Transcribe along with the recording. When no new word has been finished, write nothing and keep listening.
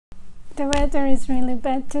The weather is really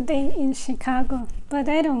bad today in Chicago, but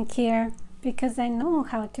I don't care because I know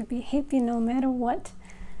how to be happy no matter what.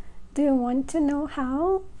 Do you want to know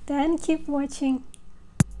how? Then keep watching.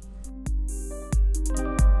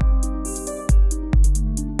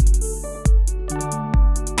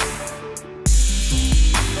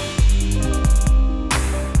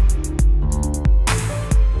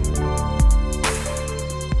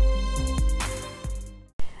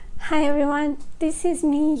 Hi everyone, this is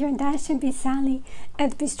me, your Dasha Bisali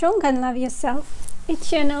at Be Strong and Love Yourself, a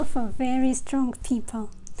channel for very strong people.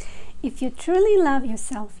 If you truly love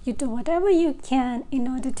yourself, you do whatever you can in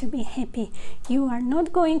order to be happy. You are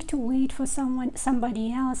not going to wait for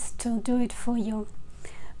somebody else to do it for you.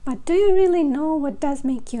 But do you really know what does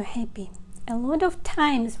make you happy? A lot of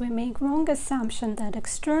times we make wrong assumption that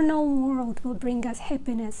external world will bring us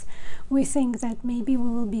happiness. We think that maybe we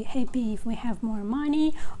will be happy if we have more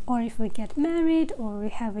money, or if we get married, or we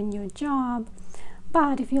have a new job.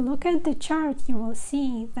 But if you look at the chart, you will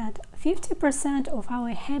see that 50% of our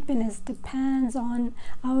happiness depends on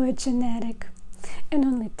our genetic, and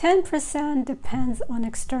only 10% depends on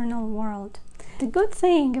external world. The good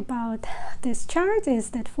thing about this chart is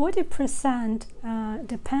that 40%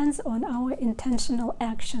 depends on our intentional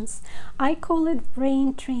actions. I call it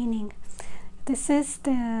brain training. This is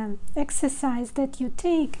the exercise that you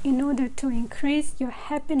take in order to increase your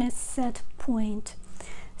happiness set point.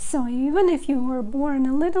 So even if you were born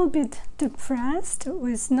a little bit depressed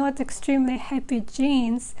with not extremely happy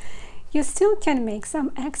genes, you still can make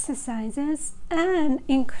some exercises and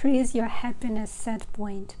increase your happiness set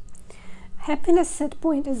point. Happiness set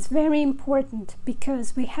point is very important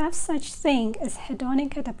because we have such thing as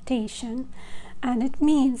hedonic adaptation, and it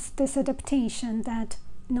means this adaptation that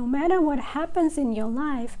no matter what happens in your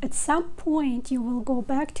life, at some point you will go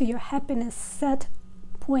back to your happiness set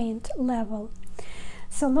point level.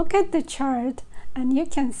 So look at the chart and you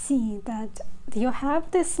can see that you have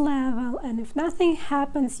this level, and if nothing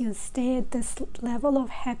happens, you stay at this level of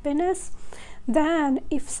happiness. Then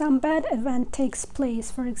if some bad event takes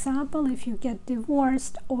place, for example, if you get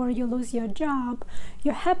divorced or you lose your job,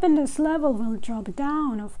 your happiness level will drop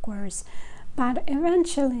down, of course. But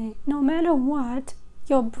eventually, no matter what,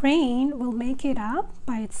 your brain will make it up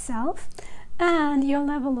by itself and your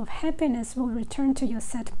level of happiness will return to your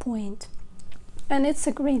set point. And it's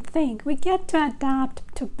a great thing. We get to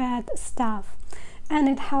adapt to bad stuff and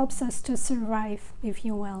it helps us to survive, if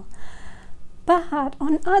you will. But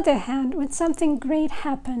on the other hand, when something great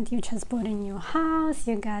happened, you just bought a new house,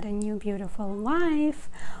 you got a new beautiful wife,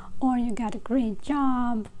 or you got a great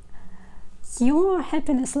job, your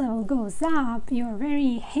happiness level goes up, you're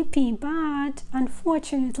very happy, but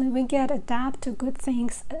unfortunately we get adapt to good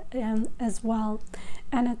things as well.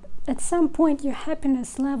 And at some point your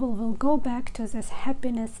happiness level will go back to this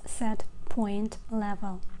happiness set point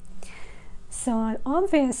level. So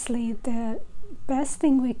obviously the best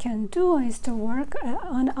thing we can do is to work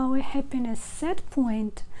on our happiness set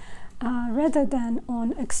point rather than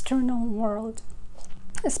on external world,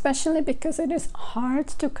 especially because it is hard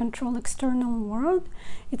to control external world.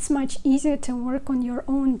 It's much easier to work on your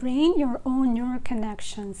own brain, your own neural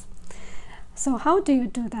connections. So how do you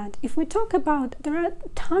do that? If we talk about, there are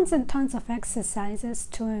tons and tons of exercises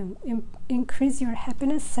to increase your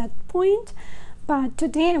happiness set point, but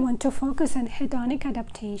today I want to focus on hedonic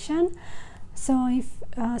adaptation. So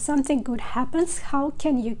if something good happens, how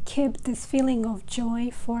can you keep this feeling of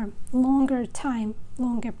joy for longer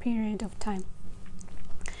period of time?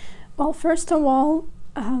 Well, first of all,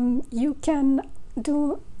 you can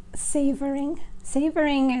do savoring.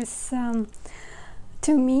 Savoring is,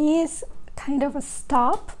 to me, is kind of a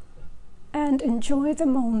stop and enjoy the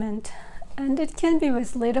moment. And it can be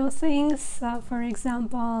with little things, for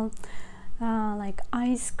example, like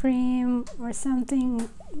ice cream or something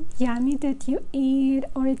yummy that you eat,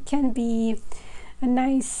 or it can be a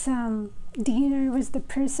nice dinner with the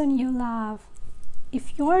person you love.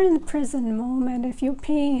 If you're in the present moment, if you're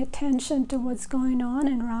paying attention to what's going on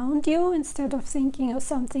around you instead of thinking of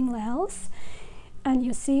something else, and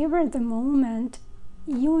you savor the moment,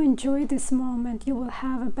 you enjoy this moment, you will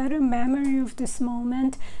have a better memory of this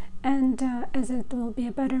moment, and as it will be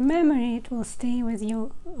a better memory, it will stay with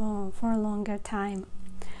you for a longer time.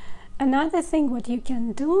 Another thing what you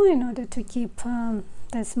can do in order to keep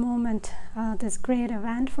this moment, this great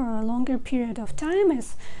event, for a longer period of time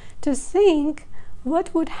is to think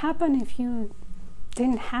what would happen if you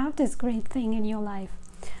didn't have this great thing in your life.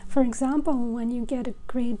 For example, when you get a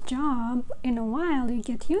great job, in a while you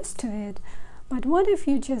get used to it. But what if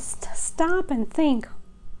you just stop and think,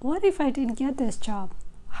 what if I didn't get this job?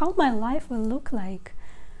 How my life will look like?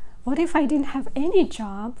 What if I didn't have any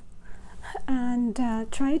job? and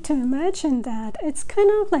try to imagine that it's kind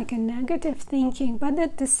of like a negative thinking, but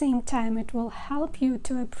at the same time it will help you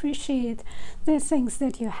to appreciate the things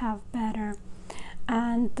that you have better.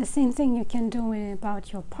 And the same thing you can do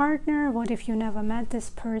about your partner. What if you never met this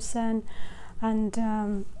person?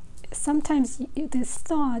 And sometimes these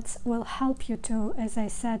thoughts will help you to, as I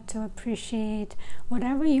said, to appreciate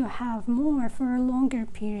whatever you have more for a longer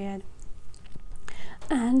period.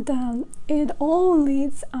 And it all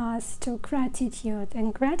leads us to gratitude.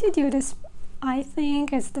 And gratitude is, I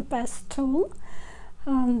think, is the best tool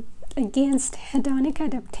against hedonic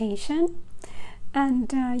adaptation.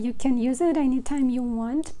 And you can use it anytime you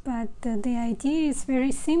want, but the idea is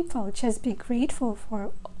very simple. Just be grateful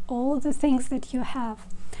for all the things that you have.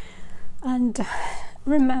 And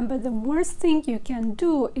remember, the worst thing you can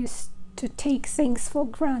do is to take things for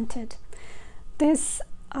granted. This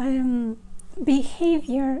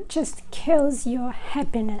behavior just kills your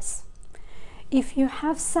happiness. If you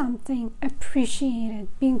have something, appreciate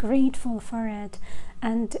it, be grateful for it.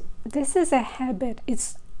 And this is a habit.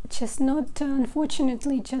 It's just not,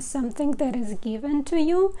 unfortunately, just something that is given to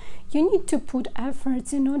you. You need to put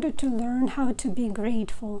efforts in order to learn how to be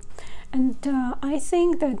grateful. And I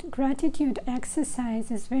think that gratitude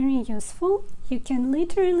exercise is very useful. You can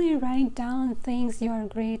literally write down things you are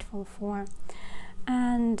grateful for.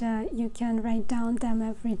 And you can write down them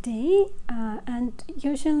every day. And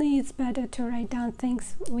usually it's better to write down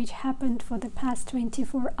things which happened for the past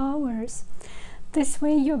 24 hours. This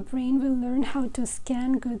way your brain will learn how to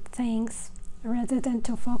scan good things rather than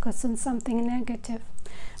to focus on something negative.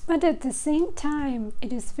 But at the same time,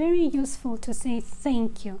 it is very useful to say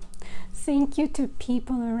thank you. Thank you to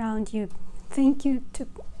people around you. Thank you to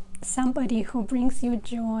somebody who brings you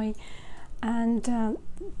joy. And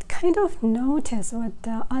kind of notice what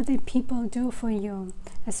other people do for you,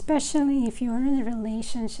 especially if you're in a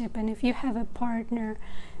relationship and if you have a partner.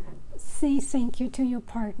 Say thank you to your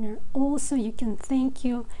partner. Also, you can thank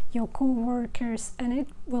your co-workers, and it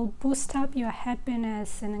will boost up your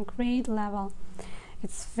happiness in a great level.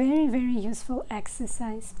 It's very, very useful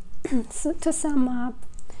exercise. So to sum up,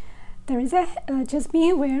 there is just be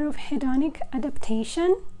aware of hedonic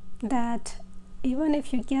adaptation, that even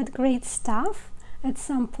if you get great stuff, at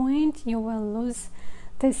some point you will lose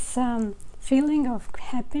this feeling of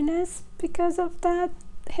happiness because of that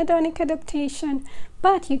hedonic adaptation,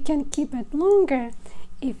 but you can keep it longer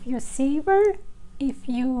if you savor, if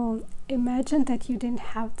you imagine that you didn't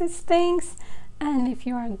have these things, and if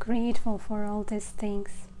you are grateful for all these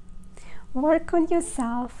things. Work on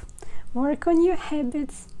yourself, work on your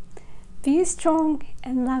habits, be strong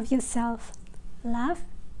and love yourself. Love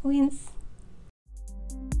wins.